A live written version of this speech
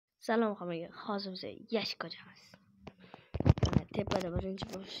Salom hammaga. Hozir biz yashik ocamiz. Tepada birinchi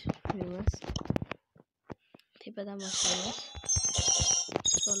boshlaymiz. Tepadan boshlaymiz.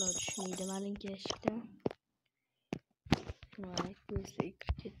 Bola tushmaydi malinki yashikdan. Voy, ko'zga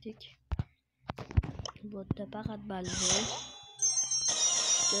kirib ketdik. Bu yerda faqat balli.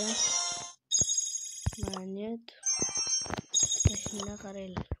 Monet. Mashina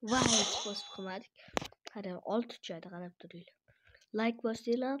qaranglar. Voy, bosib qilmadik. Qarang, 6 tushadi, qarab turinglar. Like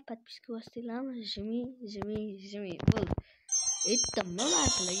bosinglar, подписка bosinglar, жми. Bo'ldi. Aytdimmi men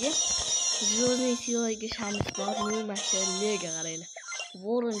sizlarga? Звездный силаga shans bor, bo'lmasa lega qaranglar.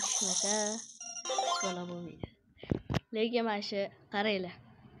 Voron tushmasa bola bo'lmaydi. Lega mana shu qaranglar.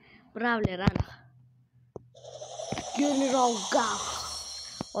 Brawler aniq. General Gaf.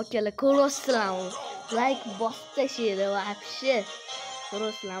 Okalar, ko'rasizlarmi? Like bosib tashlaydi вообще.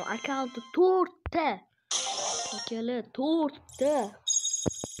 Ko'rasizlarmi? Akkaunt 4 ta. Okalar, 4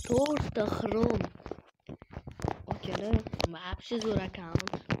 ta xrom. Okalar, вообще zo'r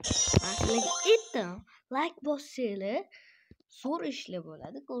akkaunt. Sizlarga aytdim, like bossanglar zo'r ishlar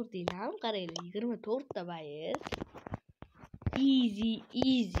bo'ladi. Ko'rdinglarmi? Qaranglar, 24 ta bayir. Easy.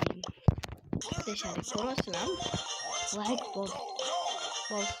 Tasharik ko'rasizlarmi? Like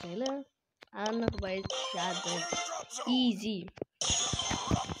bossanglar aniq bayir tushadi. Easy.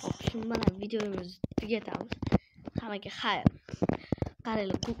 Shu bilan videomizni tugatamiz. Hammaga xayr.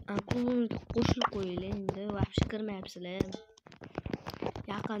 Qaranglar, klubimizga qo'shilib qo'yinglar endi. Вообще kirmayapsizlar.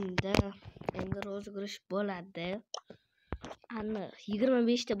 Yaqinda endi rozыгрыш bo'ladi. Aniq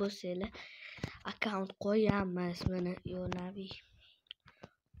 25 ta bo'lsanglar akkaunt qo'yamiz. Mana yo'navi.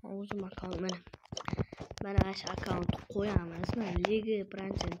 O'zim akkaunt mana shu akkaunt qo'yamiz. Mana Liga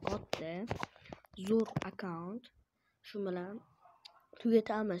Branchen katta. Zo'r akkaunt. Shu bilan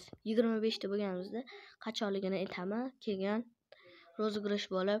tugatamiz. 25 ta bo'lganimizda qachonligini aytaman. Kelgan rozыгрыш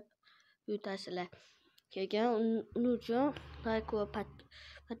bo'lib yutasizlar. Kelgan uning uchun like va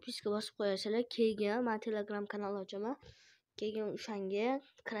подписка bosib qo'yasizlar. Kelgan men Telegram kanal ochaman. Kelgan o'shanga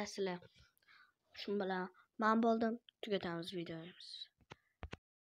kirasizlar. Shu bilan men bo'ldim. Tugatamiz videomizni.